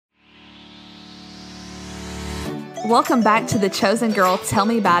Welcome back to the Chosen Girl Tell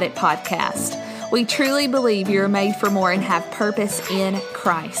Me About It podcast. We truly believe you are made for more and have purpose in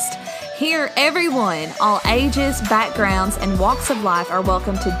Christ. Here, everyone, all ages, backgrounds, and walks of life are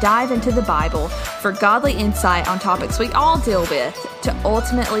welcome to dive into the Bible for godly insight on topics we all deal with to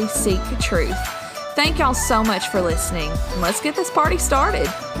ultimately seek truth. Thank y'all so much for listening, and let's get this party started.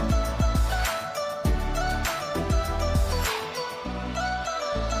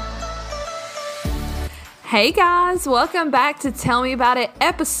 Hey guys, welcome back to Tell Me About It,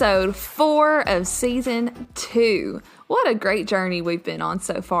 episode 4 of season 2. What a great journey we've been on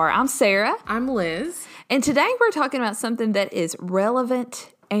so far. I'm Sarah. I'm Liz. And today we're talking about something that is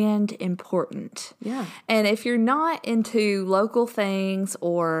relevant and important. Yeah. And if you're not into local things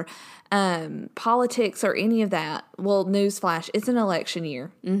or politics or any of that, well, newsflash, it's an election year.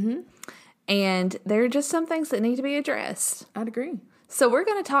 Mm-hmm. And there are just some things that need to be addressed. I'd agree. So we're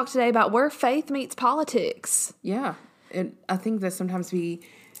going to talk today about where faith meets politics. Yeah. And I think that sometimes we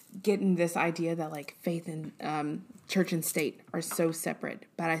get in this idea that like faith and church and state are so separate.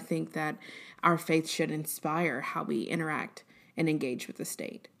 But I think that our faith should inspire how we interact and engage with the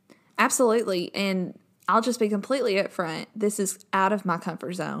state. Absolutely. And I'll just be completely upfront. This is out of my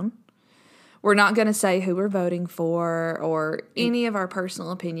comfort zone. We're not going to say who we're voting for or any of our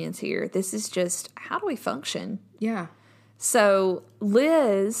personal opinions here. This is just how do we function? Yeah. So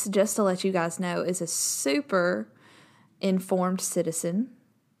Liz, just to let you guys know, is a super informed citizen.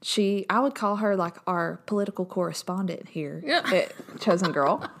 I would call her like our political correspondent here at Chosen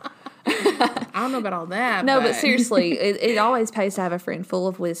Girl. I don't know about all that. No, but seriously, it always pays to have a friend full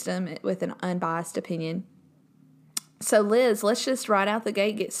of wisdom with an unbiased opinion. So Liz, let's just right out the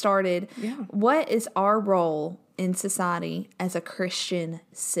gate get started. Yeah. What is our role in society as a Christian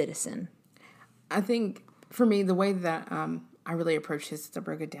citizen? I think for me, the way that I really approach this is to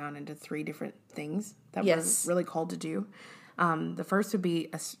break it down into 3 different things that we're really called to do. The first would be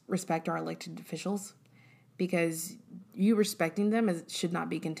respect our elected officials, because you respecting them should not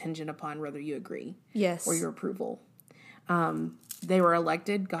be contingent upon whether you agree or your approval. They were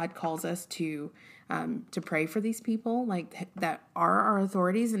elected. God calls us to pray for these people like that are our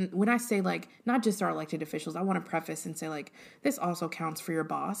authorities. And when I say like not just our elected officials, I want to preface and say like this also counts for your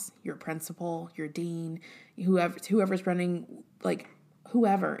boss, your principal, your dean, whoever's running, like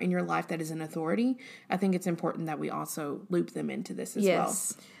whoever in your life that is an authority. I think it's important that we also loop them into this as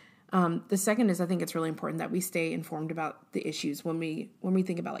well. The second is I think it's really important that we stay informed about the issues when we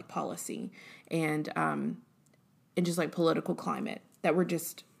think about like policy and just like political climate, that we're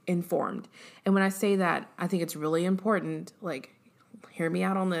just informed. And when I say that, I think it's really important, like, hear me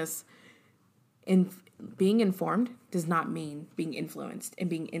out on this. Being informed does not mean being influenced, and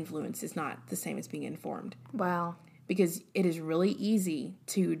being influenced is not the same as being informed. Wow. Because it is really easy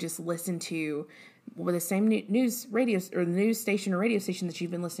to just listen to the same news station or radio station that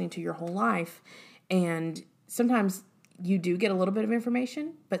you've been listening to your whole life. And sometimes you do get a little bit of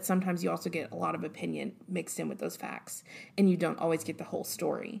information, but sometimes you also get a lot of opinion mixed in with those facts, and you don't always get the whole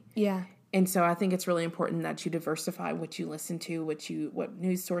story. Yeah. And so I think it's really important that you diversify what you listen to, what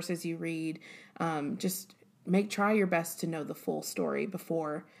news sources you read. Just try your best to know the full story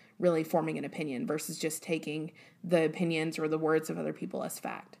before really forming an opinion versus just taking the opinions or the words of other people as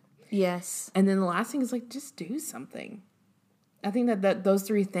fact. Yes. And then the last thing is like, just do something. I think that those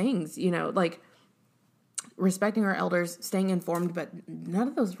 3 things, like respecting our elders, staying informed, but none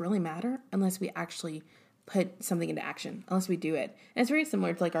of those really matter unless we actually put something into action, unless we do it. And it's very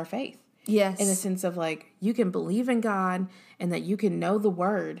similar to like our faith. Yes. In the sense of like, you can believe in God and that you can know the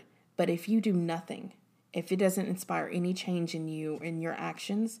word, but if you do nothing, if it doesn't inspire any change in you, in your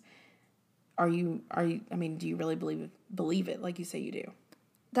actions, do you really believe it like you say you do?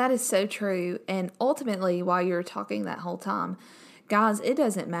 That is so true. And ultimately, while you were talking that whole time, guys, it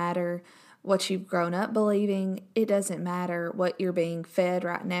doesn't matter what you've grown up believing. It doesn't matter what you're being fed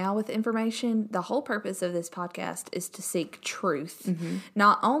right now with information. The whole purpose of this podcast is to seek truth,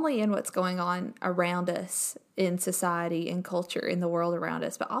 not only in what's going on around us in society and culture in the world around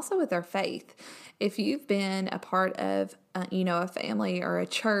us, but also with our faith. If you've been a part of, a family or a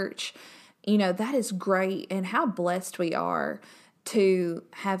church, that is great, and how blessed we are to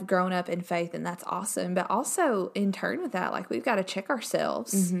have grown up in faith, and that's awesome. But also in turn with that, like we've got to check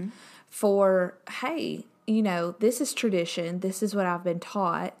ourselves for, hey, this is tradition. This is what I've been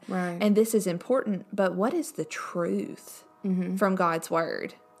taught. Right. And this is important. But what is the truth from God's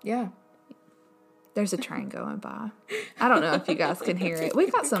word? Yeah. There's a train going by. I don't know if you guys can hear it.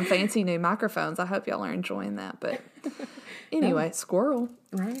 We've got some fancy new microphones. I hope y'all are enjoying that. But anyway, squirrel.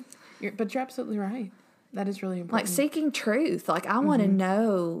 Right. But you're absolutely right. That is really important. Like seeking truth. Like I want to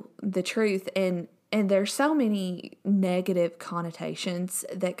know the truth. And And there's so many negative connotations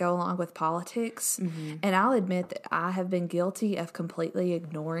that go along with politics. Mm-hmm. And I'll admit that I have been guilty of completely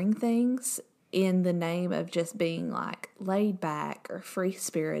ignoring things in the name of just being like laid back or free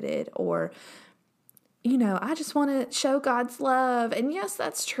spirited, or, I just want to show God's love. And yes,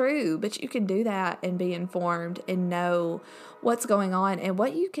 that's true, but you can do that and be informed and know what's going on and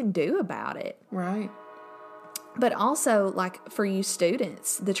what you can do about it. Right. But also, like, for you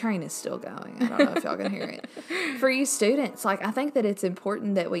students, the train is still going. I don't know if y'all can hear it. For you students, like, I think that it's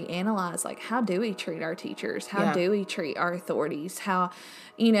important that we analyze, like, how do we treat our teachers? How do we treat our authorities? How,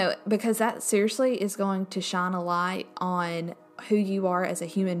 because that seriously is going to shine a light on who you are as a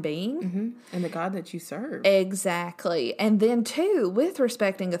human being. Mm-hmm. And the God that you serve. Exactly. And then, too, with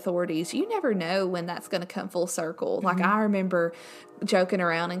respecting authorities, you never know when that's going to come full circle. Mm-hmm. Like, I remember joking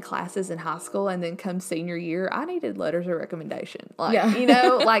around in classes in high school, and then come senior year, I needed letters of recommendation. Like,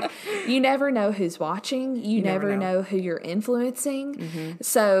 like, you never know who's watching. You never know who you're influencing. Mm-hmm.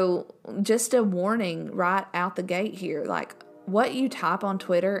 So just a warning right out the gate here, like, what you type on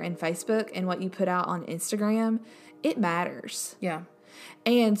Twitter and Facebook and what you put out on Instagram, it matters. Yeah.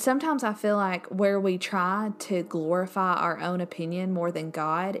 And sometimes I feel like where we try to glorify our own opinion more than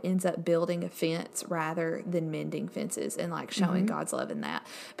God ends up building a fence rather than mending fences and like showing God's love in that.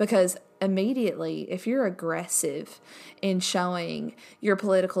 Because immediately, if you're aggressive in showing your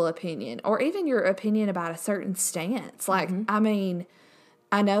political opinion or even your opinion about a certain stance, like, I mean,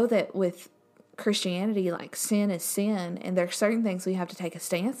 I know that with Christianity, like, sin is sin, and there's certain things we have to take a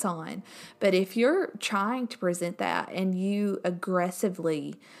stance on. But if you're trying to present that and you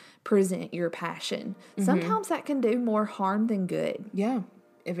aggressively present your passion, sometimes that can do more harm than good. Yeah,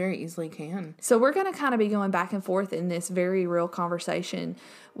 it very easily can. So we're going to kind of be going back and forth in this very real conversation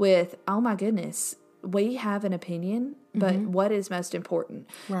with, oh my goodness, we have an opinion, but what is most important?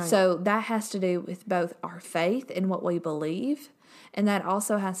 Right. So that has to do with both our faith and what we believe. And that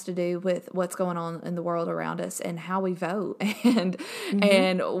also has to do with what's going on in the world around us and how we vote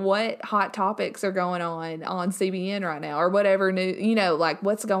and what hot topics are going on CBN right now or whatever new, like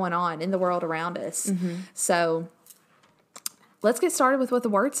what's going on in the world around us. Mm-hmm. So let's get started with what the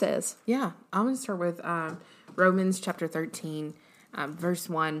word says. Yeah. I'm going to start with Romans chapter 13. Verse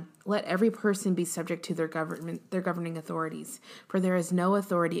 1, let every person be subject to their governing authorities, for there is no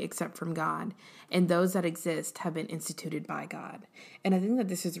authority except from God, and those that exist have been instituted by God. And I think that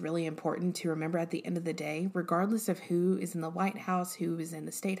this is really important to remember at the end of the day, regardless of who is in the White House, who is in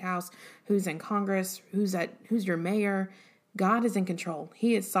the State House, who's in Congress, who's your mayor, God is in control.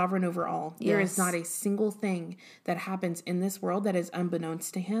 He is sovereign over all. Yes. There is not a single thing that happens in this world that is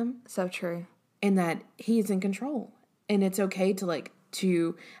unbeknownst to him. So true. And that he is in control. And it's okay to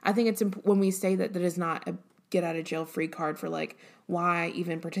I think it's when we say that is not a get out of jail free card for like, why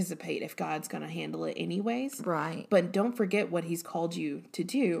even participate if God's going to handle it anyways? Right. But don't forget what he's called you to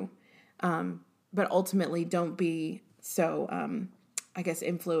do. But ultimately don't be so,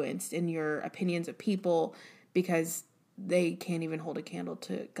 influenced in your opinions of people because they can't even hold a candle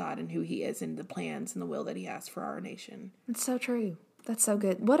to God and who he is and the plans and the will that he has for our nation. It's so true. That's so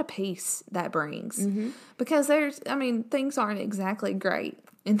good. What a peace that brings. Mm-hmm. Because things aren't exactly great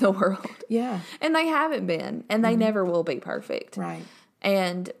in the world. Yeah. And they haven't been. And they never will be perfect. Right.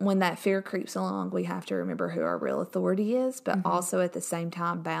 And when that fear creeps along, we have to remember who our real authority is, but also at the same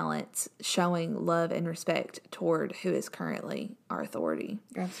time balance showing love and respect toward who is currently our authority.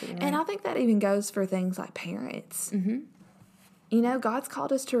 Absolutely right. And I think that even goes for things like parents. Mm-hmm. God's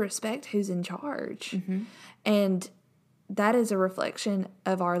called us to respect who's in charge. Mm-hmm. And that is a reflection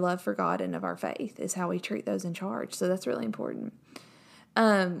of our love for God and of our faith is how we treat those in charge. So that's really important.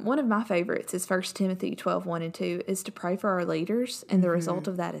 One of my favorites is 1 Timothy 12:1-2 is to pray for our leaders, and the result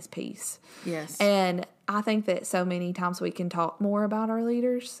of that is peace. Yes. And I think that so many times we can talk more about our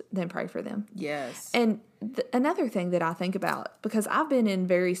leaders than pray for them. Yes. And another thing that I think about, because I've been in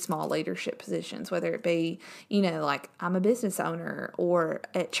very small leadership positions, whether it be, like I'm a business owner or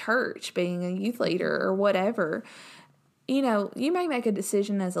at church being a youth leader or whatever. You may make a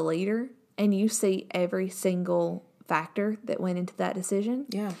decision as a leader and you see every single factor that went into that decision.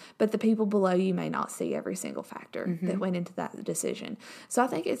 Yeah. But the people below you may not see every single factor that went into that decision. So I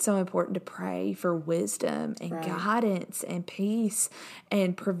think it's so important to pray for wisdom and guidance and peace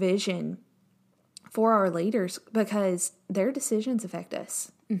and provision for our leaders because their decisions affect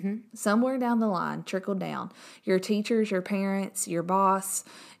us. Mm-hmm. Somewhere down the line, trickle down. Your teachers, your parents, your boss,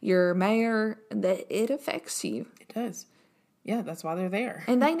 your mayor, that it affects you. It does. Yeah, that's why they're there.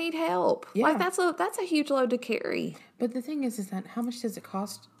 And they need help. Yeah. Like that's a huge load to carry. But the thing is that how much does it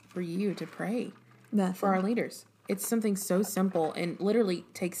cost for you to pray Nothing. for our leaders? It's something so simple and literally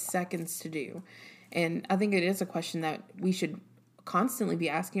takes seconds to do. And I think it is a question that we should constantly be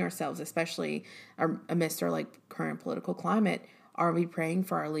asking ourselves, especially amidst our current political climate. Are we praying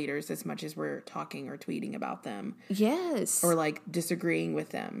for our leaders as much as we're talking or tweeting about them? Yes. Or disagreeing with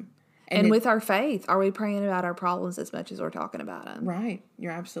them? And with our faith, are we praying about our problems as much as we're talking about them? Right.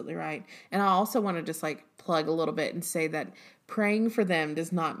 You're absolutely right. And I also want to just plug a little bit and say that praying for them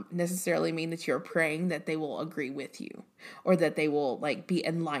does not necessarily mean that you're praying that they will agree with you or that they will be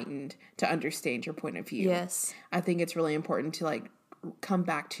enlightened to understand your point of view. Yes. I think it's really important to come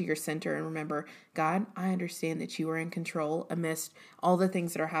back to your center and remember, God, I understand that you are in control amidst all the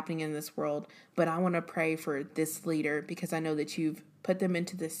things that are happening in this world, but I want to pray for this leader because I know that you've put them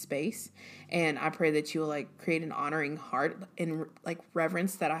into this space, and I pray that you will create an honoring heart and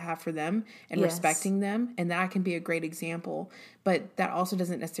reverence that I have for them and respecting them, and that I can be a great example. But that also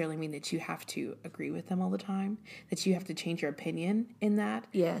doesn't necessarily mean that you have to agree with them all the time, that you have to change your opinion in that.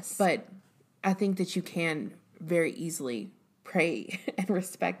 Yes. But I think that you can very easily pray and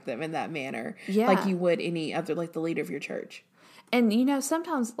respect them in that manner, like you would any other, the leader of your church. And,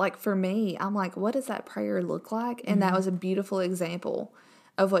 sometimes, for me, I'm what does that prayer look like? And that was a beautiful example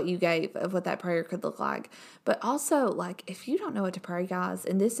of what you gave, of what that prayer could look like. But also, if you don't know what to pray, guys,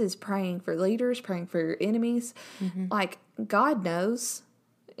 and this is praying for leaders, praying for your enemies, God knows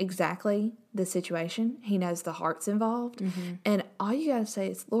exactly the situation. He knows the hearts involved. And all you got to say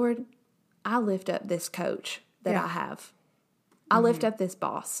is, Lord, I lift up this coach that I have. I lift up this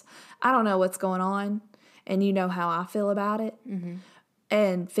boss. I don't know what's going on, and you know how I feel about it.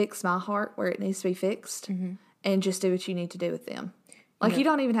 And fix my heart where it needs to be fixed, and just do what you need to do with them. You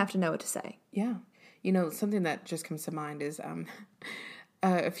don't even have to know what to say. Yeah. Something that just comes to mind is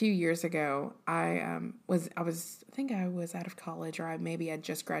a few years ago, I was out of college, or maybe I'd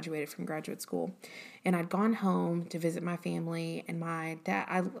just graduated from graduate school, and I'd gone home to visit my family, and my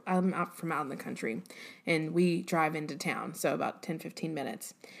dad, I'm out in the country, and we drive into town, so about 10-15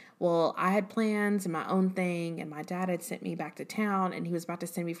 minutes. Well, I had plans and my own thing, and my dad had sent me back to town, and he was about to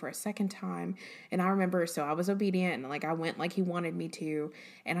send me for a second time. And I remember, so I was obedient, and I went like he wanted me to.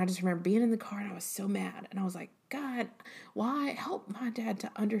 And I just remember being in the car, and I was so mad. And I was like, God, why help my dad to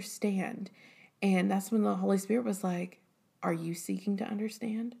understand? And that's when the Holy Spirit was like, are you seeking to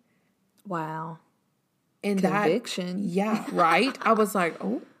understand? Wow. And conviction. Yeah, right? I was like,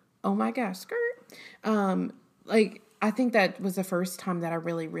 oh my gosh, skirt. I think that was the first time that I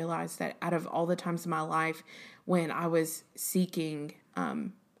really realized that out of all the times in my life when I was seeking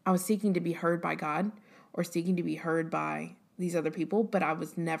to be heard by God or seeking to be heard by these other people, but I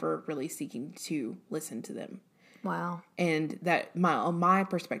was never really seeking to listen to them. Wow. And that my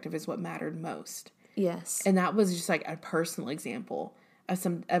perspective is what mattered most. Yes. And that was just a personal example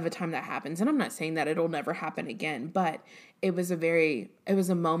of a time that happens. And I'm not saying that it'll never happen again, but it was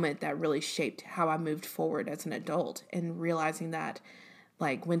a moment that really shaped how I moved forward as an adult, and realizing that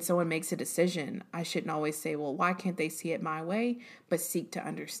when someone makes a decision, I shouldn't always say, well, why can't they see it my way, but seek to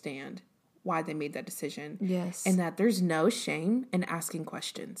understand why they made that decision. Yes. And that there's no shame in asking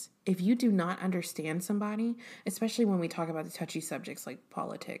questions. If you do not understand somebody, especially when we talk about the touchy subjects like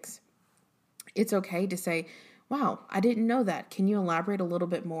politics, it's okay to say, wow, I didn't know that. Can you elaborate a little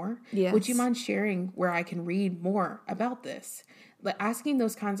bit more? Yes. Would you mind sharing where I can read more about this? Asking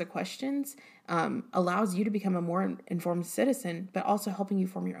those kinds of questions allows you to become a more informed citizen, but also helping you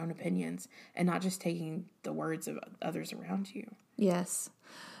form your own opinions and not just taking the words of others around you. Yes.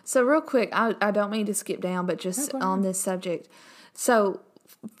 So real quick, I don't mean to skip down, but just on this subject. So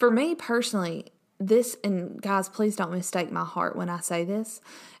for me personally, this, and guys, please don't mistake my heart when I say this,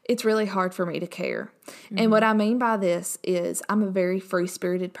 it's really hard for me to care. Mm-hmm. And what I mean by this is I'm a very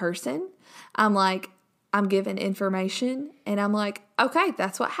free-spirited person. I'm given information and I'm like, okay,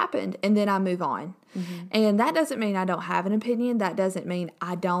 that's what happened. And then I move on. Mm-hmm. And that doesn't mean I don't have an opinion. That doesn't mean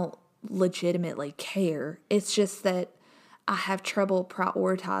I don't legitimately care. It's just that I have trouble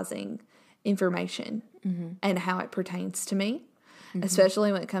prioritizing information and how it pertains to me,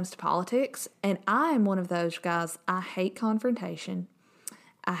 especially when it comes to politics. And I am one of those guys, I hate confrontation.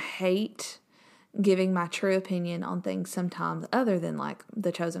 I hate giving my true opinion on things sometimes, other than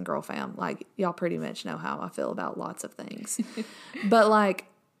the Chosen Girl fam. Y'all pretty much know how I feel about lots of things. But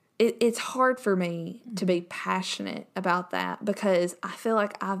it's hard for me to be passionate about that because I feel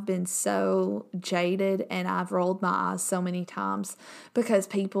like I've been so jaded and I've rolled my eyes so many times because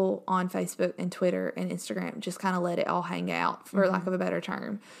people on Facebook and Twitter and Instagram just kind of let it all hang out, for lack of a better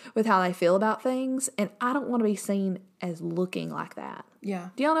term, with how they feel about things. And I don't want to be seen as looking like that. Yeah.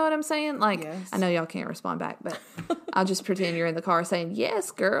 Do y'all know what I'm saying? Yes. I know y'all can't respond back, but I'll just pretend you're in the car saying, yes,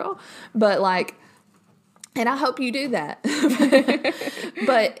 girl. But and I hope you do that.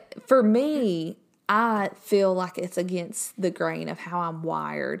 But for me, I feel like it's against the grain of how I'm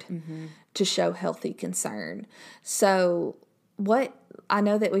wired to show healthy concern. So I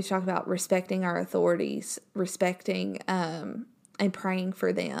know that we've talked about respecting our authorities, respecting and praying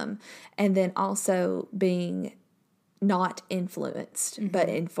for them, and then also being not influenced, but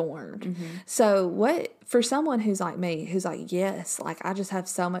informed. So for someone who's like me, who's like, yes, like I just have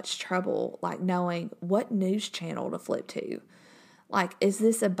so much trouble, like knowing what news channel to flip to. Like, is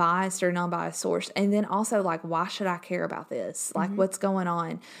this a biased or non-biased source? And then also, like, why should I care about this? Like, what's going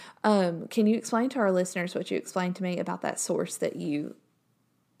on? Can you explain to our listeners what you explained to me about that source that you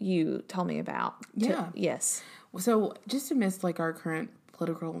told me about? Yeah. Yes. So just amidst like our current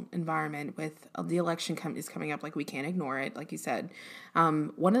political environment with the election is coming up, like we can't ignore it, like you said.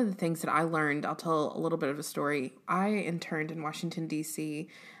 One of the things that I learned, I'll tell a little bit of a story. I interned in Washington, D.C.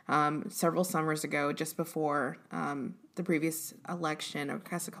 Several summers ago, just before the previous election, or I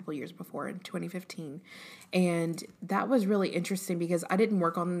guess a couple years before, in 2015. And that was really interesting because I didn't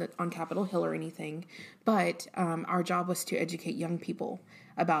work on Capitol Hill or anything, but our job was to educate young people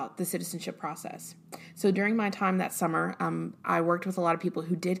about the citizenship process. So during my time that summer, I worked with a lot of people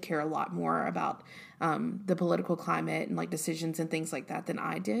who did care a lot more about the political climate and like decisions and things like that than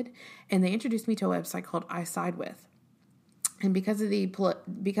I did. And they introduced me to a website called I Side With. And because of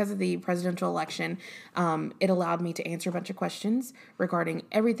the presidential election, it allowed me to answer a bunch of questions regarding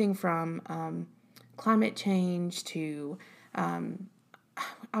everything from climate change to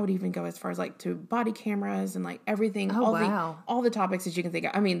I would even go as far as like to body cameras and like everything, all the topics that you can think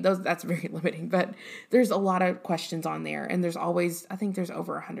of. I mean, that's very limiting, but there's a lot of questions on there, and I think there's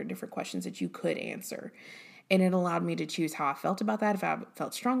over 100 different questions that you could answer. And it allowed me to choose how I felt about that, if I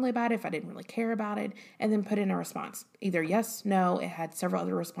felt strongly about it, if I didn't really care about it, and then put in a response. Either yes, no, it had several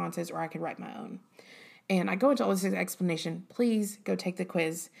other responses, or I could write my own. And I go into all this explanation. Please go take the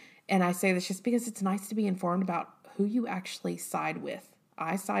quiz. And I say this just because it's nice to be informed about who you actually side with.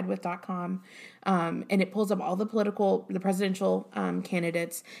 isidewith.com, and it pulls up all the presidential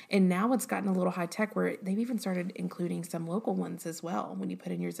candidates, and now it's gotten a little high tech where they've even started including some local ones as well when you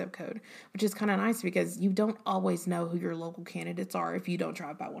put in your zip code, which is kind of nice because you don't always know who your local candidates are if you don't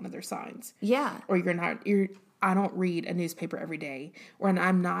drive by one of their signs. Yeah. Or I don't read a newspaper every day, and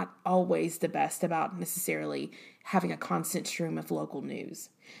I'm not always the best about necessarily having a constant stream of local news.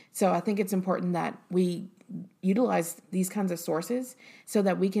 So I think it's important that we utilize these kinds of sources so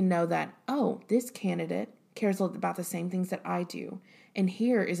that we can know that, oh, this candidate cares about the same things that I do. And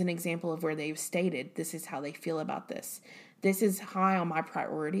here is an example of where they've stated this is how they feel about this. This is high on my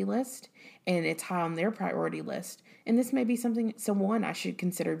priority list, and it's high on their priority list. And this may be someone I should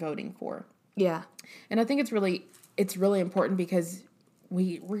consider voting for. Yeah. And I think it's really important because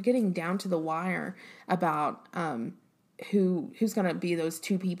we're getting down to the wire about who's going to be those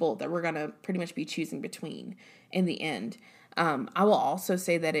two people that we're going to pretty much be choosing between in the end. I will also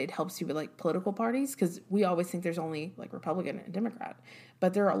say that it helps you with like political parties, because we always think there's only like Republican and Democrat,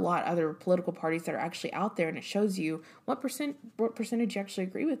 but there are a lot of other political parties that are actually out there, and it shows you what percentage you actually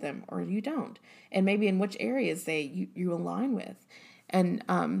agree with them or you don't, and maybe in which areas you align with. And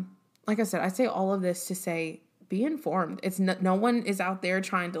like I said, I say all of this to say, be informed. It's no one is out there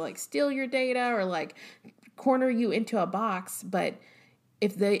trying to like steal your data or like corner you into a box, but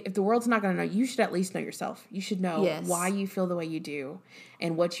if the world's not going to know, you should at least know yourself. You should know why you feel the way you do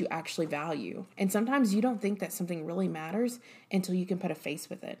and what you actually value. And sometimes you don't think that something really matters until you can put a face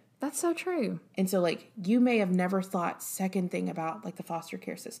with it. That's so true. And so like you may have never thought second thing about like the foster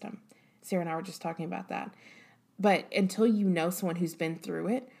care system. Sarah and I were just talking about that. But until you know someone who's been through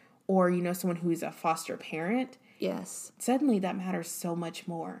it, or you know someone who's a foster parent, yes, suddenly that matters so much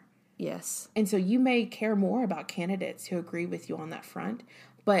more. Yes. And so you may care more about candidates who agree with you on that front,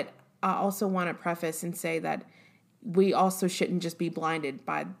 but I also want to preface and say that we also shouldn't just be blinded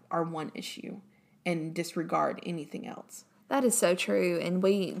by our one issue and disregard anything else. That is so true. And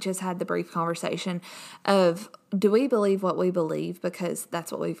we just had the brief conversation of, do we believe what we believe because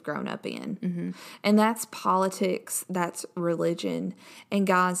that's what we've grown up in? Mm-hmm. And that's politics, that's religion. And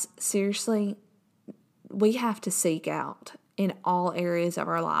guys, seriously, we have to seek out in all areas of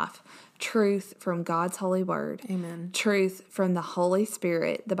our life truth from God's holy word. Amen. Truth from the Holy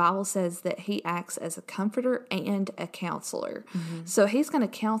Spirit. The Bible says that he acts as a comforter and a counselor. Mm-hmm. So he's going to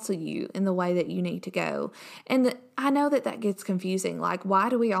counsel you in the way that you need to go. And I know that gets confusing. Like, why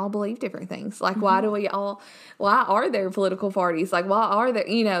do we all believe different things? Like, mm-hmm. why are there political parties? Like, why are there,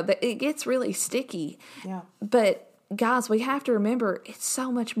 it gets really sticky. Yeah. But guys, we have to remember it's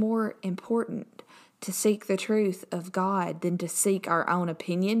so much more important to seek the truth of God than to seek our own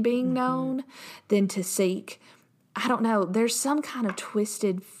opinion being mm-hmm. known, than to seek I don't know, there's some kind of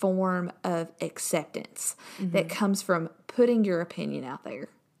twisted form of acceptance that comes from putting your opinion out there.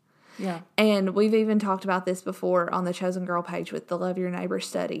 Yeah. And we've even talked about this before on the Chosen Girl page with the Love Your Neighbor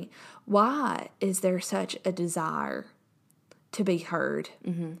study. Why is there such a desire to be heard?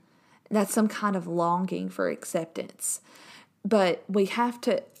 Mm-hmm. That's some kind of longing for acceptance. But we have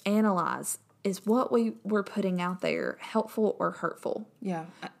to analyze, is what we're putting out there helpful or hurtful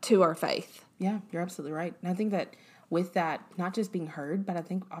to our faith? Yeah, you're absolutely right. And I think that with that, not just being heard, but I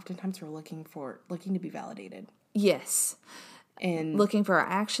think oftentimes we're looking to be validated. Yes. And looking for our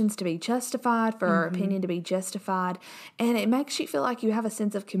actions to be justified, for our opinion to be justified. And it makes you feel like you have a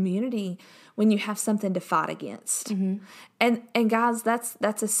sense of community when you have something to fight against. Mm-hmm. And guys,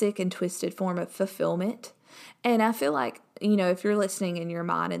 that's a sick and twisted form of fulfillment. And I feel like, if you're listening in your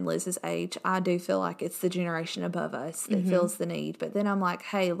mind in Liz's age, I do feel like it's the generation above us that feels the need. But then I'm like,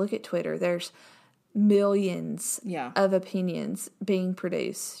 hey, look at Twitter. There's millions of opinions being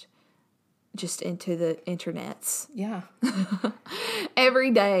produced just into the internets. Yeah.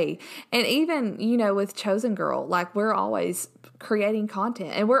 Every day. And even, with Chosen Girl, like we're always creating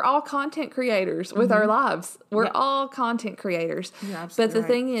content and we're all content creators with our lives. We're all content creators. But the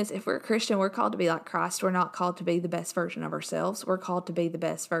thing is, if we're a Christian, we're called to be like Christ. We're not called to be the best version of ourselves. We're called to be the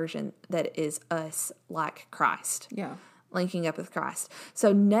best version that is us, like Christ. Yeah. Linking up with Christ.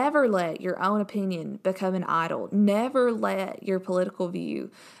 So never let your own opinion become an idol. Never let your political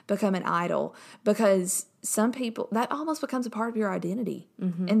view become an idol, because some people, that almost becomes a part of your identity.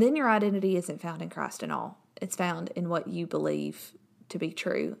 Mm-hmm. And then your identity isn't found in Christ at all. It's found in what you believe to be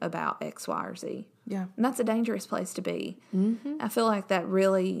true about X, Y, or Z. Yeah. And that's a dangerous place to be. Mm-hmm. I feel like that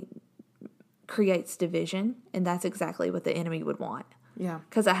really creates division, and that's exactly what the enemy would want. Yeah.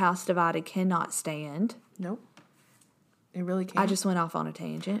 Because a house divided cannot stand. Nope. It really can. I just went off on a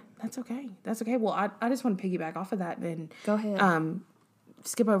tangent. That's okay. Well, I just want to piggyback off of that and go ahead.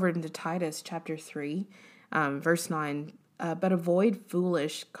 Skip over into Titus chapter 3, verse 9. But avoid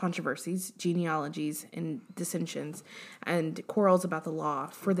foolish controversies, genealogies, and dissensions, and quarrels about the law,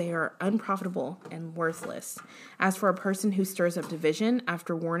 for they are unprofitable and worthless. As for a person who stirs up division,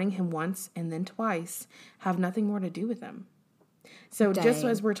 after warning him once and then twice, have nothing more to do with them. So just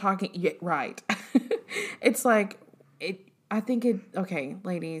as we're talking, right. It's like, okay,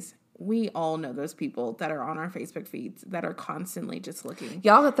 ladies, we all know those people that are on our Facebook feeds that are constantly just looking.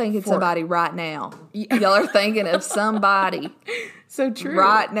 Y'all are thinking somebody right now. Y'all are thinking of somebody. So true.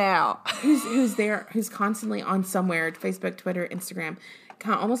 Right now. Who's there, who's constantly on somewhere, Facebook, Twitter, Instagram,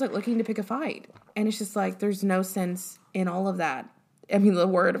 kind of almost like looking to pick a fight. And it's just like, there's no sense in all of that. I mean, the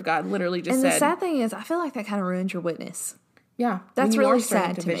word of God literally just said. And the sad thing is, I feel like that kind of ruins your witness. Yeah. That's really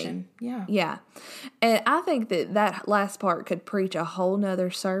sad to me. Yeah. Yeah. And I think that last part could preach a whole nother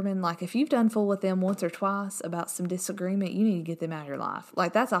sermon. Like, if you've done fool with them once or twice about some disagreement, you need to get them out of your life.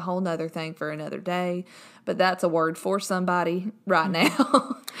 Like, that's a whole nother thing for another day. But that's a word for somebody right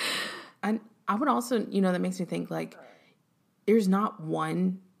now. And I would also, that makes me think, like, there's not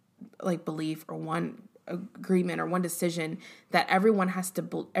one, like, belief or one agreement or one decision that everyone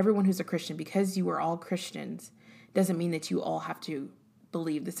who's a Christian, because you are all Christians, doesn't mean that you all have to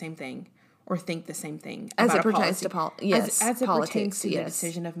believe the same thing or think the same thing as it pertains to as it politics, pertains to the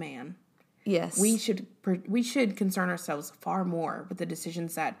decision of man. Yes, we should concern ourselves far more with the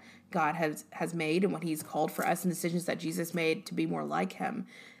decisions that God has made and what He's called for us, and decisions that Jesus made to be more like Him,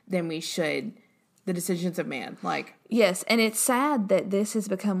 than we should the decisions of man. Like, yes, and it's sad that this has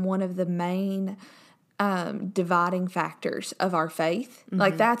become one of the main dividing factors of our faith. Mm-hmm.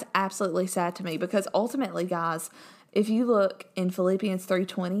 Like, that's absolutely sad to me, because ultimately, guys, if you look in Philippians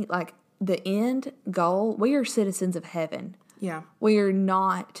 3:20, like, the end goal, we are citizens of heaven. Yeah. We are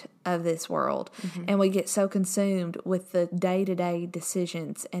not of this world. Mm-hmm. And we get so consumed with the day-to-day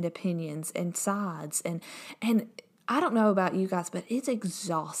decisions and opinions and sides. And I don't know about you guys, but it's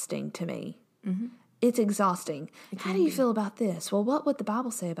exhausting to me. Mm-hmm. It's exhausting. How do you feel about this? Well, what would the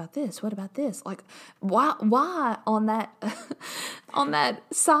Bible say about this? What about this? Like, why on that on that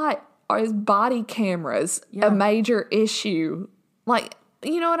site are body cameras a major issue? Like,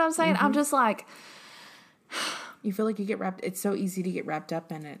 you know what I'm saying? Mm-hmm. I'm just like, you feel like you get it's so easy to get wrapped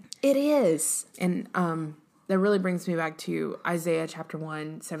up in it. It is. And that really brings me back to Isaiah chapter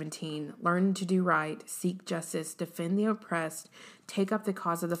 1:17. Learn to do right, seek justice, defend the oppressed, take up the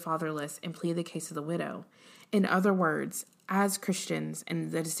cause of the fatherless, and plead the case of the widow. In other words, as Christians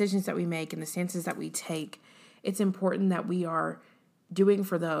and the decisions that we make and the stances that we take, it's important that we are doing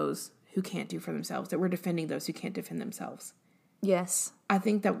for those who can't do for themselves, that we're defending those who can't defend themselves. Yes. I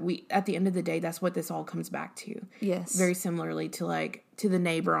think that at the end of the day, that's what this all comes back to. Yes. Very similarly to the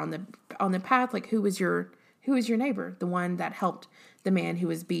neighbor on the path. Like, who was your who is your neighbor? The one that helped the man who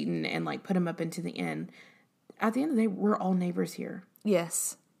was beaten and like put him up into the inn. At the end of the day, we're all neighbors here.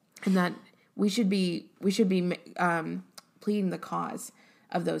 Yes. And that we should be pleading the cause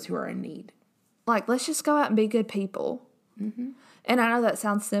of those who are in need. Like, let's just go out and be good people. Mm-hmm. And I know that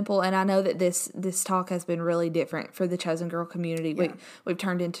sounds simple, and I know that this talk has been really different for the Chosen Girl community. Yeah. We've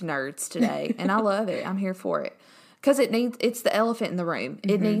turned into nerds today, and I love it. I'm here for it. Because it's the elephant in the room. Mm-hmm.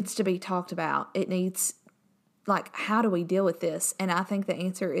 It needs to be talked about. It needs, like, how do we deal with this? And I think the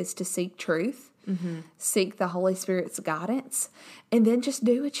answer is to seek truth, seek the Holy Spirit's guidance, and then just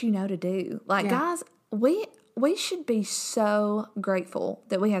do what you know to do. Like, guys, we should be so grateful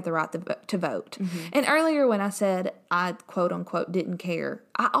that we have the right to vote. Mm-hmm. And earlier when I said I, quote unquote, didn't care,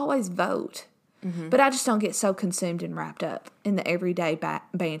 I always vote. Mm-hmm. But I just don't get so consumed and wrapped up in the everyday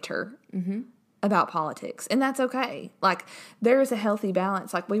banter about politics. And that's okay. Like, there is a healthy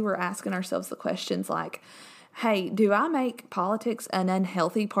balance. Like, we were asking ourselves the questions like, hey, do I make politics an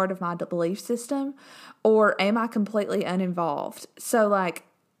unhealthy part of my belief system? Or am I completely uninvolved? So, like,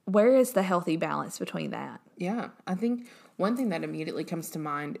 where is the healthy balance between that? Yeah, I think one thing that immediately comes to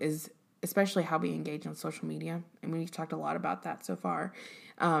mind is especially how we engage on social media. And we've talked a lot about that so far.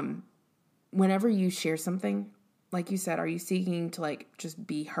 Whenever you share something, like you said, are you seeking to like just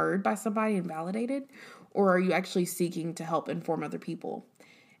be heard by somebody and validated? Or are you actually seeking to help inform other people?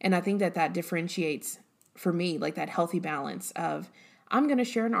 And I think that differentiates for me, like that healthy balance of I'm going to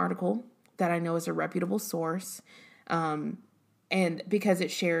share an article that I know is a reputable source. And because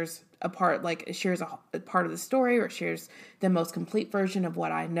it shares a part, like it shares a part of the story, or it shares the most complete version of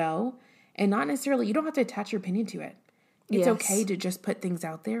what I know. And not necessarily, you don't have to attach your opinion to it. It's okay to just put things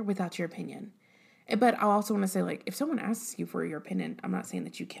out there without your opinion. But I also want to say, like, if someone asks you for your opinion, I'm not saying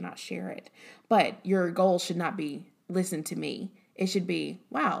that you cannot share it. But your goal should not be, listen to me. It should be,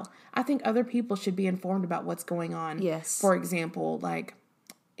 wow, I think other people should be informed about what's going on. Yes. For example, like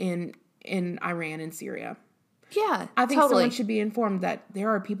in Iran and Syria. Yeah, I think someone should be informed that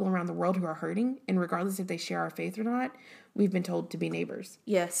there are people around the world who are hurting, and regardless if they share our faith or not, we've been told to be neighbors.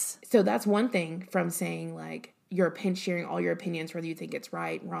 Yes. So that's one thing from saying, like, sharing all your opinions, whether you think it's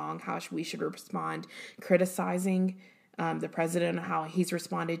right, wrong, how we should respond, criticizing the president, how he's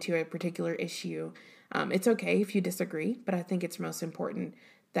responded to a particular issue. It's okay if you disagree, but I think it's most important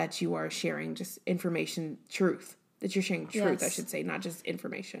that you are sharing just information, truth. That you're sharing truth, I should say, not just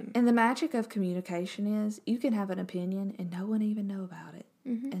information. And the magic of communication is you can have an opinion and no one even know about it.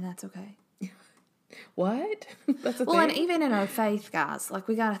 Mm-hmm. And that's okay. What? That's a thing? And even in our faith, guys, like,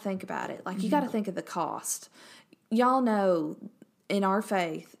 we got to think about it. Like, you got to think of the cost. Y'all know, in our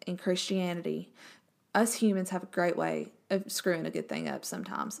faith, in Christianity, us humans have a great way of screwing a good thing up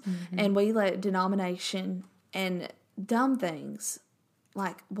sometimes. Mm-hmm. And we let denomination and dumb things,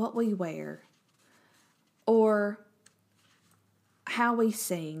 like what we wear, or how we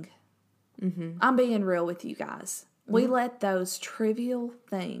sing. Mm-hmm. I'm being real with you guys. Mm-hmm. We let those trivial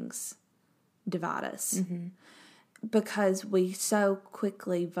things divide us because we so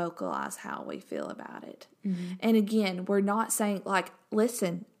quickly vocalize how we feel about it. Mm-hmm. And again, we're not saying, like,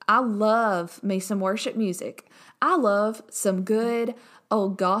 listen, I love me some worship music. I love some good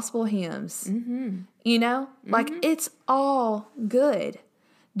old gospel hymns. Mm-hmm. You know? Like, it's all good.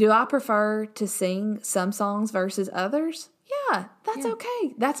 Do I prefer to sing some songs versus others? Yeah, that's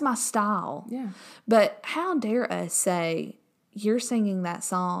okay. That's my style. Yeah. But how dare us say, you're singing that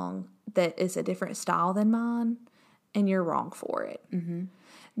song that is a different style than mine, and you're wrong for it. Mm-hmm.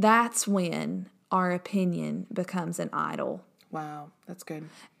 That's when our opinion becomes an idol. Wow, that's good.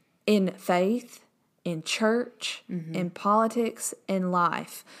 In faith, in church, in politics, in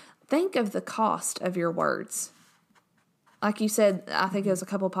life. Think of the cost of your words. Like you said, I think it was a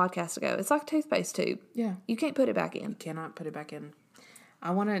couple of podcasts ago. It's like a toothpaste tube. Yeah. You can't put it back in. You cannot put it back in.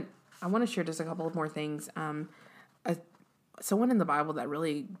 I want to share just a couple of more things. Someone in the Bible that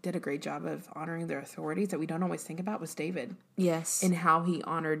really did a great job of honoring their authorities that we don't always think about was David. Yes. And how he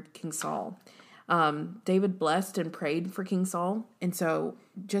honored King Saul. David blessed and prayed for King Saul. And so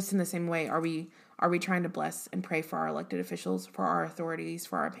just in the same way, are we trying to bless and pray for our elected officials, for our authorities,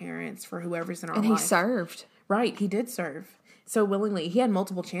 for our parents, for whoever's in our life? And he served. Right, he did serve so willingly. He had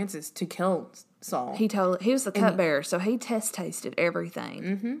multiple chances to kill Saul. He was the cupbearer, so he tasted everything.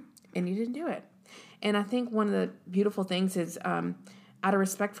 Mm-hmm. And he didn't do it. And I think one of the beautiful things is, out of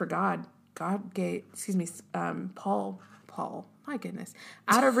respect for God gave, Paul, my goodness,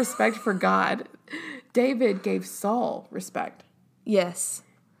 out of respect for God, David gave Saul respect. Yes.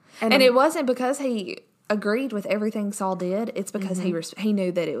 And it wasn't because he agreed with everything Saul did. It's because he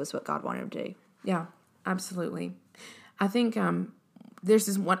knew that it was what God wanted him to do. Yeah. Absolutely. I think there's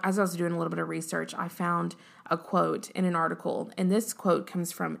this one, as I was doing a little bit of research, I found a quote in an article, and this quote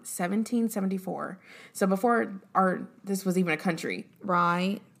comes from 1774. So before this was even a country.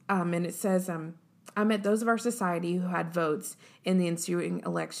 Right. And it says, I met those of our society who had votes in the ensuing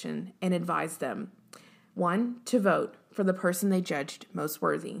election and advised them, 1, to vote for the person they judged most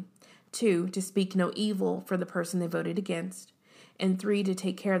worthy. 2, to speak no evil for the person they voted against. And 3, to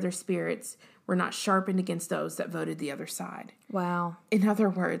take care of their spirits were not sharpened against those that voted the other side. Wow. In other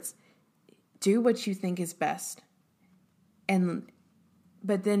words, do what you think is best.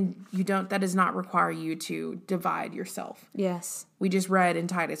 But then that does not require you to divide yourself. Yes. We just read in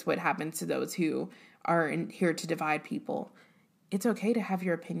Titus what happens to those who are here to divide people. It's okay to have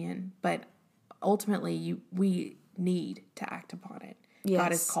your opinion, but ultimately we need to act upon it. Yes.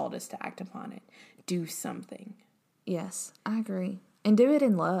 God has called us to act upon it. Do something. Yes, I agree. And do it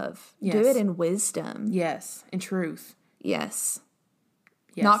in love. Yes. Do it in wisdom. Yes, in truth. Yes.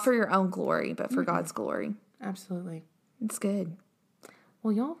 Not for your own glory, but for God's glory. Absolutely. It's good.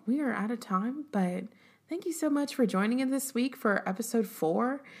 Well, y'all, we are out of time, but thank you so much for joining in this week for episode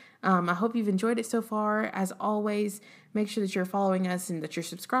 4. I hope you've enjoyed it so far. As always, make sure that you're following us and that you're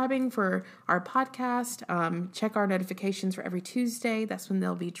subscribing for our podcast. Check our notifications for every Tuesday. That's when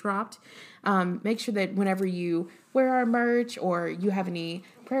they'll be dropped. Make sure that whenever you wear our merch or you have any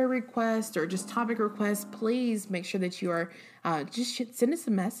prayer requests or just topic requests, please make sure that you are just send us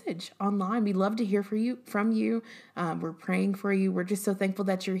a message online. We'd love to hear from you. We're praying for you. We're just so thankful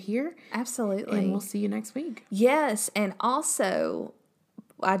that you're here. Absolutely. And we'll see you next week. Yes. And also,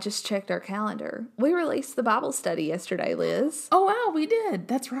 I just checked our calendar. We released the Bible study yesterday, Liz. Oh, wow, we did.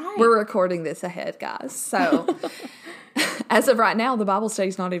 That's right. We're recording this ahead, guys. So as of right now, the Bible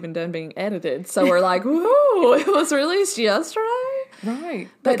study's not even done being edited. So we're like, woo, it was released yesterday. Right.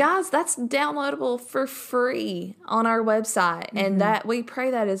 But guys, that's downloadable for free on our website. And that we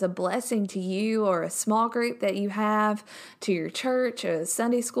pray that is a blessing to you or a small group that you have, to your church, a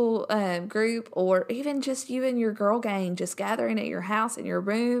Sunday school group, or even just you and your girl gang just gathering at your house in your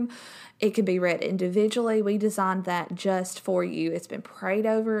room. It can be read individually. We designed that just for you. It's been prayed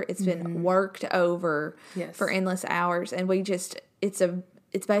over. It's been worked over for endless hours. And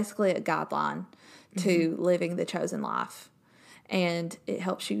it's basically a guideline to living the chosen life. And it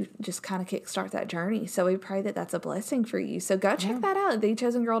helps you just kind of kickstart that journey. So we pray that that's a blessing for you. So go check that out at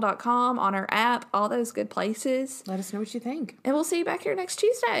thechosengirl.com, on our app, all those good places. Let us know what you think. And we'll see you back here next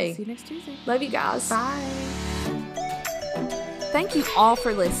Tuesday. See you next Tuesday. Love you guys. Bye. Thank you all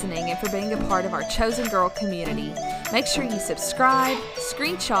for listening and for being a part of our Chosen Girl community. Make sure you subscribe,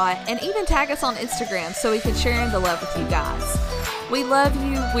 screenshot, and even tag us on Instagram so we can share in the love with you guys. We love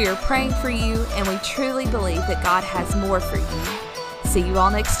you, we are praying for you, and we truly believe that God has more for you. See you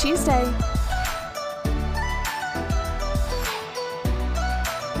all next Tuesday.